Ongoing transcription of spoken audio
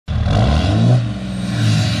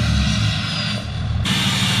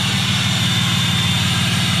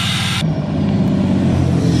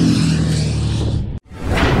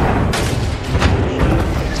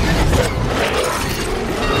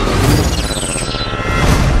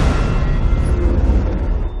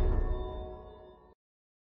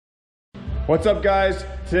What's up, guys?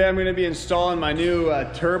 Today I'm going to be installing my new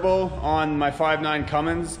turbo on my 5.9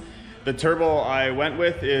 Cummins. The turbo I went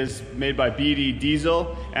with is made by BD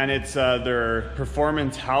Diesel, and it's their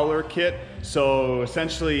Performance Howler kit. So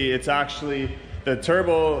essentially it's actually the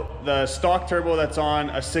turbo, the stock turbo that's on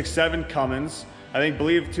a 6.7 Cummins,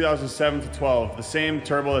 believe 2007 to 12, the same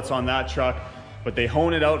turbo that's on that truck, but they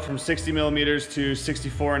hone it out from 60 millimeters to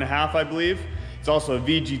 64.5, I believe. It's also a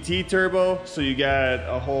VGT turbo, so you get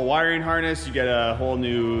a whole wiring harness, you get a whole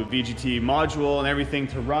new VGT module and everything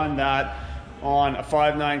to run that on a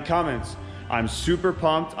 5.9 Cummins. I'm super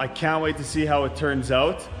pumped. I can't wait to see how it turns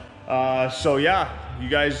out. So yeah, you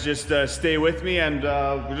guys just stay with me, and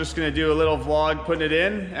we're just gonna do a little vlog putting it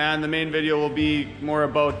in, and the main video will be more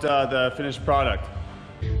about the finished product.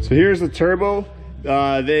 So here's the turbo.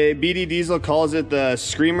 BD Diesel calls it the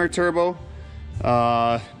Screamer turbo.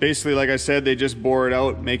 Basically, like I said, they just bore it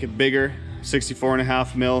out, make it bigger,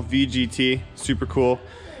 64.5 mil VGT, super cool.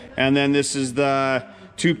 And then this is the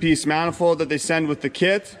two-piece manifold that they send with the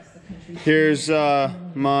kit. Here's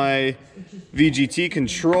my VGT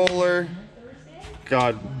controller.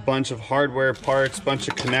 Got a bunch of hardware parts, bunch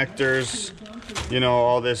of connectors, you know,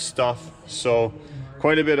 all this stuff. So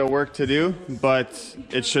quite a bit of work to do, but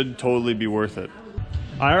it should totally be worth it.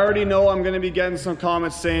 I already know I'm going to be getting some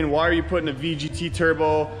comments saying, why are you putting a VGT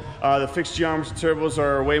turbo? The fixed geometry turbos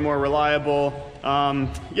are way more reliable.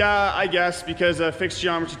 Yeah, I guess, because a fixed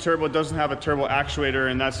geometry turbo doesn't have a turbo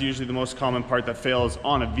actuator, and that's usually the most common part that fails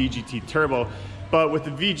on a VGT turbo. But with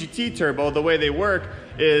the VGT turbo, the way they work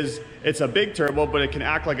is it's a big turbo, but it can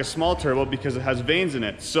act like a small turbo because it has vanes in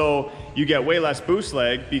it. So you get way less boost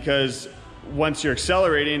lag, because once you're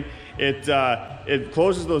accelerating, it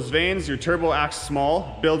closes those vanes, your turbo acts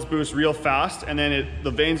small, builds boost real fast, and then the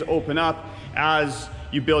vanes open up as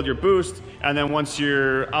you build your boost, and then once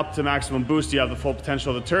you're up to maximum boost, you have the full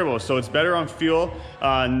potential of the turbo. So it's better on fuel,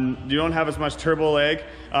 you don't have as much turbo lag.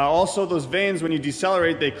 Also, those vanes, when you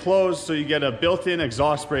decelerate, they close, so you get a built-in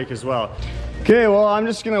exhaust brake as well. Okay, well, I'm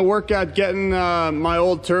just gonna work at getting my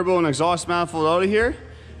old turbo and exhaust manifold out of here,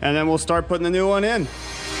 and then we'll start putting the new one in.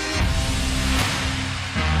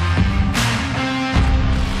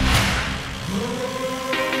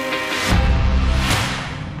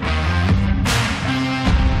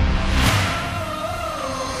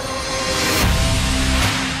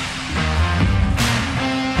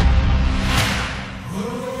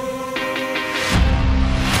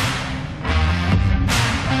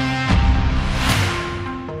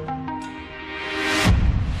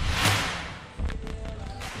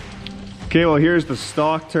 Okay, well, here's the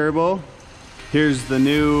stock turbo. Here's the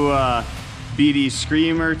new BD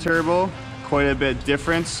Screamer turbo. Quite a bit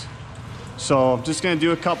difference. So I'm just gonna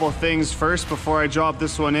do a couple of things first before I drop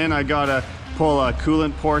this one in. I gotta pull a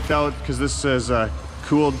coolant port out because this is a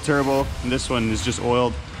cooled turbo and this one is just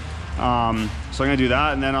oiled. So I'm gonna do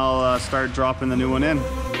that, and then I'll start dropping the new one in.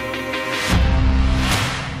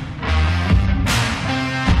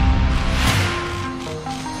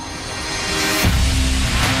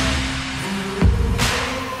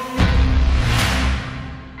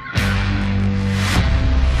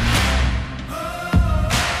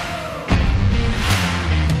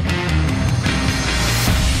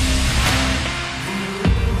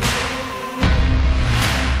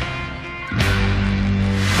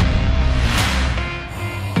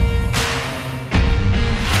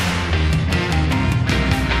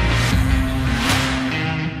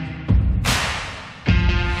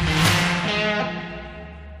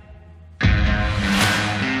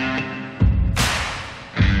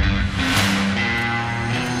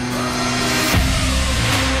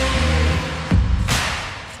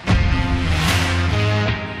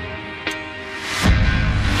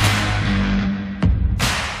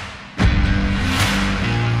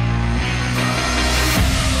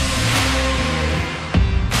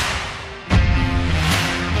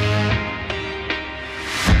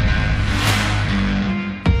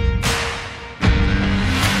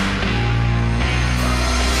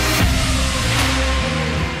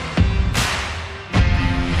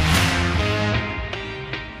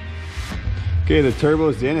 Okay, the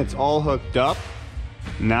turbo's in, it's all hooked up.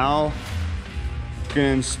 Now I'm gonna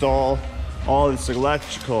install all this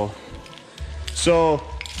electrical. So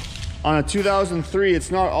on a 2003, it's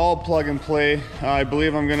not all plug and play. I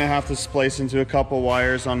believe I'm gonna have to splice into a couple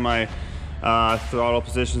wires on my throttle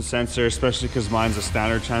position sensor, especially because mine's a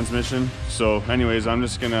standard transmission. So anyways, I'm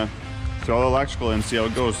just gonna throw the electrical in and see how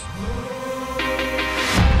it goes.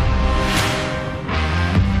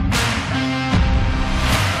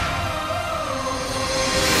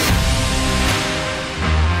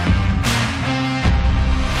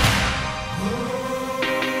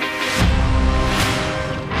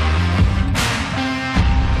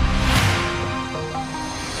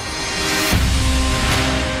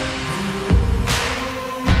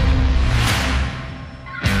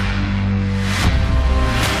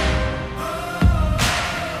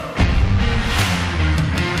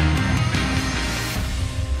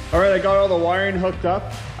 the wiring hooked up.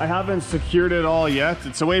 I haven't secured it all yet.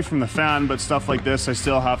 It's away from the fan, but stuff like this I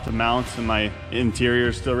still have to mount, and my interior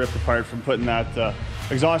is still ripped apart from putting that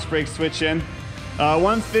exhaust brake switch in.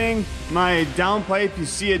 One thing, my downpipe, you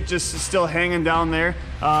see it just still hanging down there.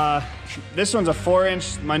 This one's a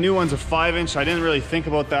 4-inch, my new one's a 5-inch. I didn't really think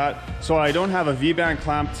about that. So I don't have a V-band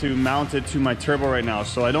clamp to mount it to my turbo right now.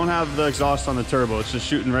 So I don't have the exhaust on the turbo. It's just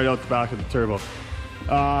shooting right out the back of the turbo.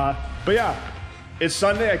 But yeah, it's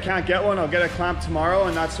Sunday, I can't get one. I'll get a clamp tomorrow,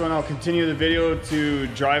 and that's when I'll continue the video to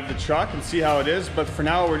drive the truck and see how it is. But for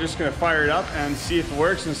now, we're just gonna fire it up and see if it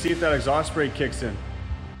works and see if that exhaust brake kicks in.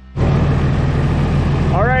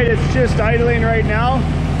 All right, it's just idling right now.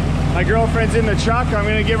 My girlfriend's in the truck. I'm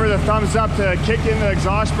gonna give her the thumbs up to kick in the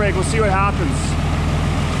exhaust brake. We'll see what happens.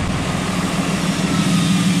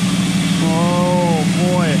 Oh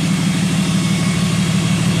boy.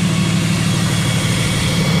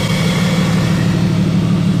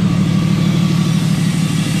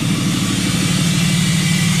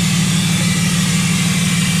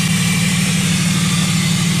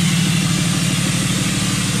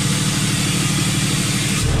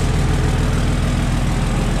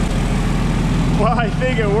 Well, I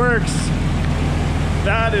think it works.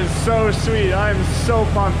 That is so sweet. I'm so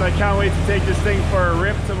pumped. I can't wait to take this thing for a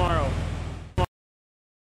rip tomorrow.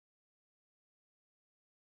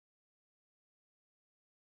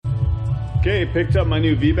 Okay, picked up my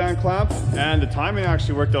new V-band clamp, and the timing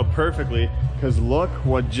actually worked out perfectly because look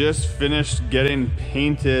what just finished getting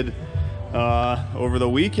painted over the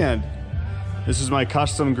weekend. This is my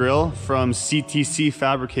custom grille from CTC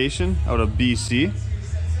Fabrication out of BC.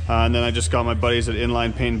 And then I just got my buddies at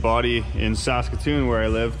Inline Paint Body in Saskatoon, where I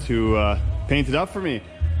live, to paint it up for me.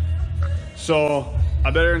 So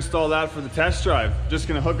I better install that for the test drive. Just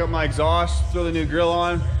gonna hook up my exhaust, throw the new grille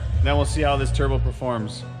on, and then we'll see how this turbo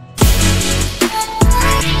performs.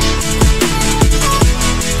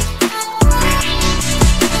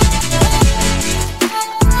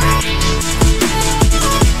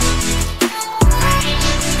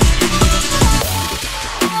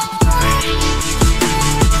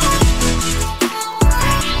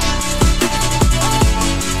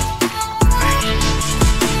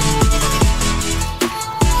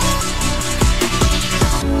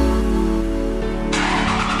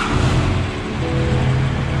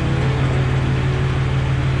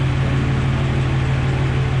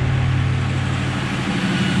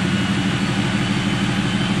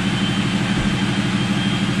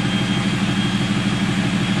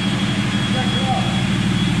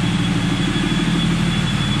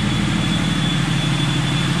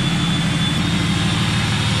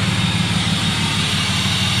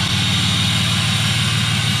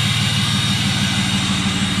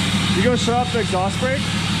 You gonna shut off the exhaust brake?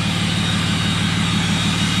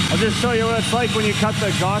 I'll just show you what it's like when you cut the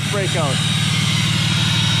exhaust brake out.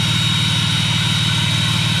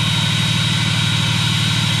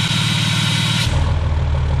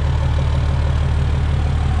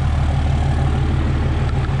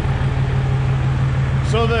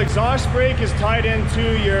 So the exhaust brake is tied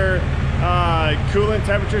into your coolant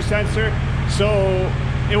temperature sensor. So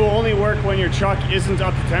it will only work when your truck isn't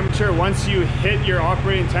up to temperature. Once you hit your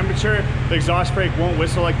operating temperature, the exhaust brake won't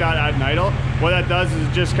whistle like that at an idle. What that does is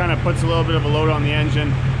it just kind of puts a little bit of a load on the engine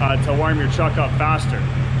to warm your truck up faster.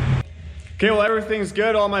 Okay, well, everything's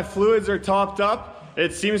good. All my fluids are topped up.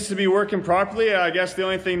 It seems to be working properly. I guess the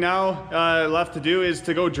only thing now left to do is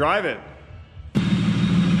to go drive it.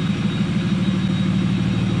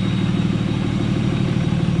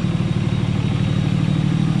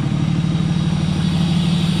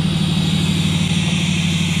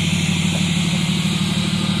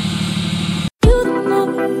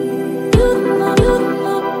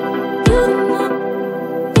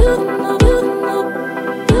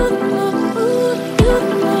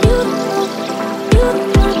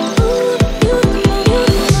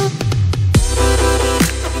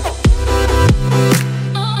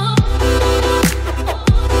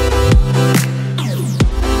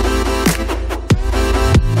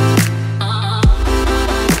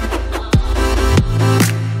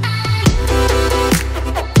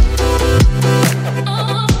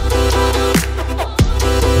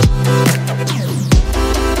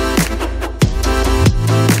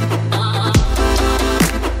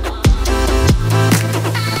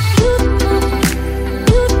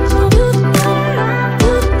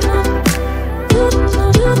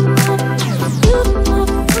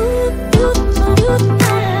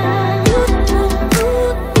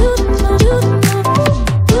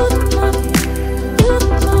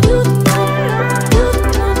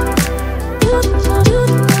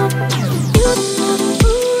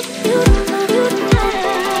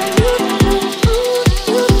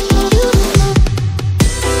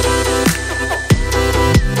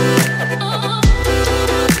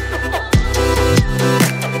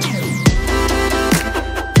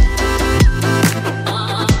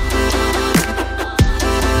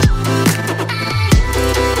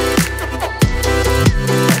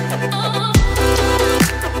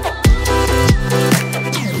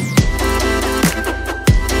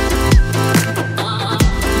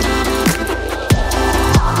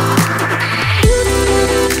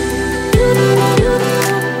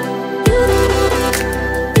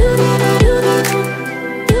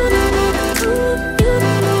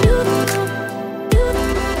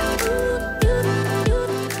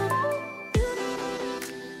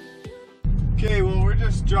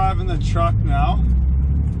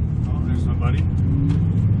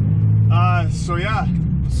 So yeah,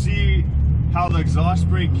 see how the exhaust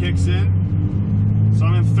brake kicks in. So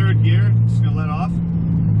I'm in third gear, just gonna let off.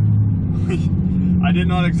 I did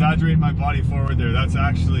not exaggerate my body forward there. That's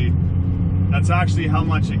actually how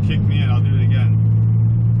much it kicked me in. I'll do it again.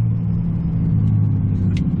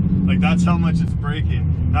 Like, that's how much it's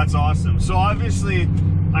braking. That's awesome. So obviously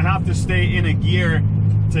I have to stay in a gear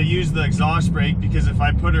to use the exhaust brake, because if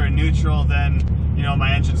I put her in neutral, then, you know,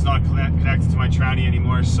 my engine's not connected to my tranny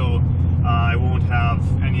anymore, so I won't have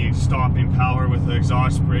any stopping power with the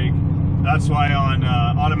exhaust brake. That's why on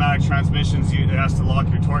automatic transmissions, it has to lock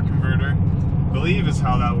your torque converter, I believe is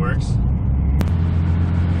how that works.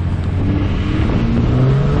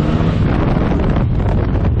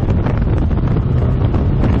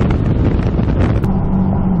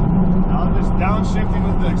 Now I'm just downshifting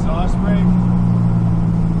with the exhaust brake.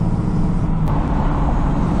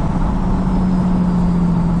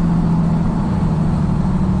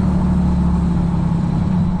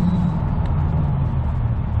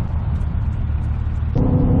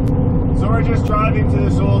 Just driving to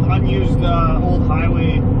this old unused old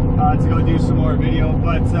highway to go do some more video,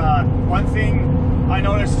 but one thing I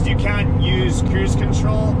noticed is you can't use cruise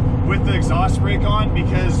control with the exhaust brake on,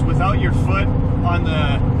 because without your foot on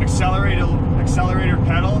the accelerator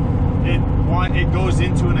pedal, it goes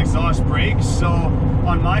into an exhaust brake. So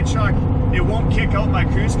on my truck, it won't kick out my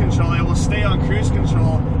cruise control, it will stay on cruise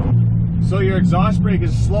control. So your exhaust brake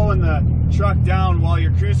is slowing the truck down while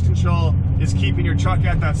your cruise control is keeping your truck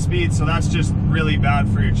at that speed. So that's just really bad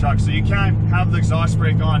for your truck. So you can't have the exhaust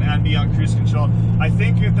brake on and be on cruise control. I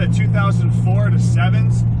think with the 2004 to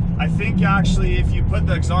 7s, I think actually if you put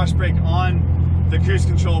the exhaust brake on, the cruise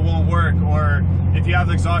control won't work. Or if you have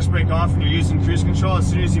the exhaust brake off and you're using cruise control, as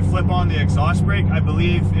soon as you flip on the exhaust brake, I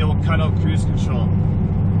believe it will cut out cruise control.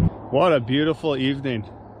 What a beautiful evening.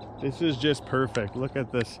 This is just perfect. Look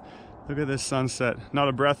at this. Look at this sunset. Not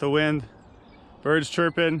a breath of wind. Birds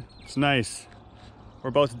chirping. It's nice. We're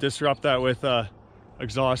about to disrupt that with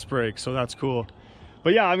exhaust brake, so that's cool.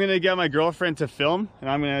 But yeah, I'm gonna get my girlfriend to film, and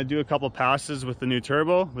I'm gonna do a couple passes with the new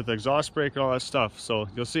turbo, with the exhaust brake and all that stuff. So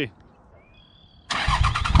you'll see.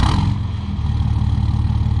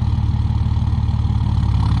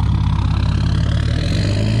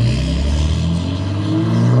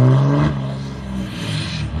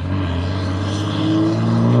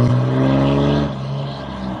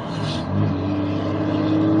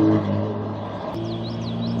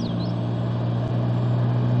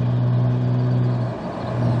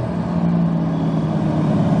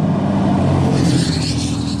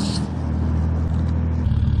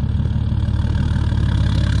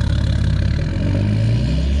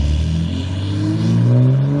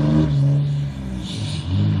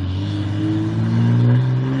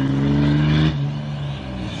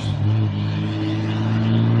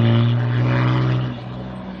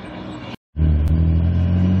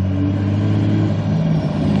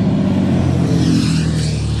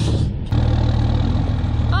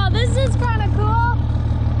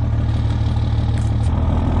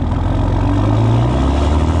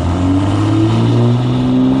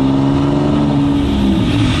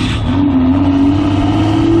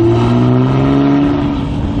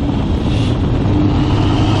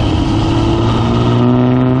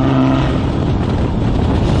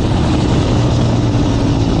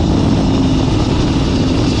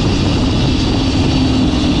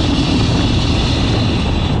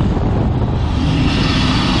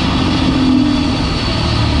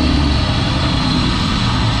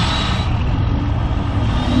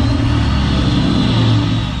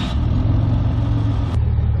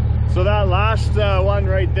 One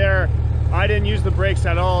right there, I didn't use the brakes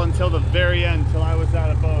at all until the very end, until I was at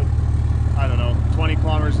about, I don't know, 20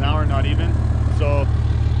 kilometers an hour, not even. So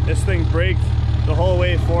this thing braked the whole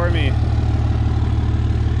way for me.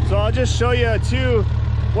 So I'll just show you too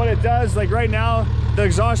what it does. Like right now the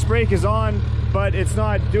exhaust brake is on, but it's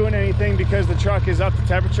not doing anything because the truck is up to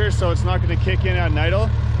temperature, so it's not going to kick in at an idle.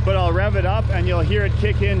 But I'll rev it up and you'll hear it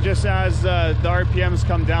kick in just as the RPMs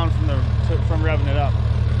come down from revving it up.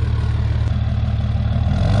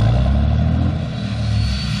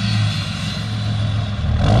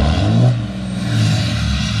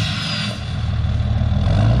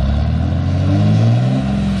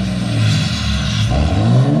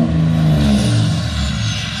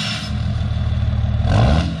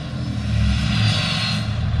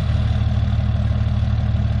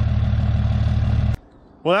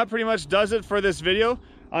 Well, that pretty much does it for this video.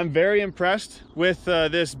 I'm very impressed with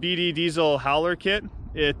this BD Diesel Howler kit.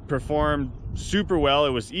 It performed super well.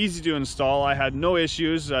 It was easy to install. I had no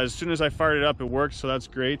issues. As soon as I fired it up, it worked, so that's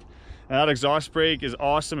great. And that exhaust brake is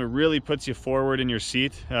awesome. It really puts you forward in your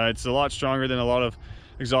seat. It's a lot stronger than a lot of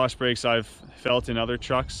exhaust brakes I've felt in other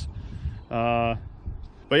trucks. But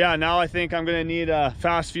yeah, now I think I'm gonna need a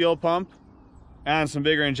fast fuel pump and some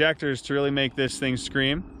bigger injectors to really make this thing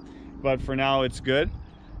scream. But for now, it's good.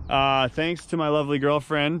 Thanks to my lovely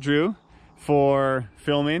girlfriend, Drew, for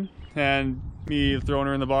filming and me throwing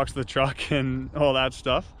her in the box of the truck and all that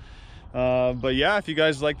stuff. But yeah, if you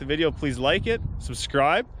guys like the video, please like it,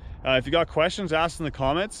 subscribe. If you got questions, ask in the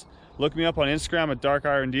comments. Look me up on Instagram at Dark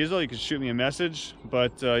Iron Diesel. You can shoot me a message.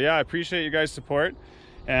 But yeah, I appreciate you guys' support.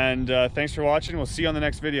 And thanks for watching. We'll see you on the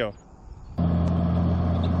next video.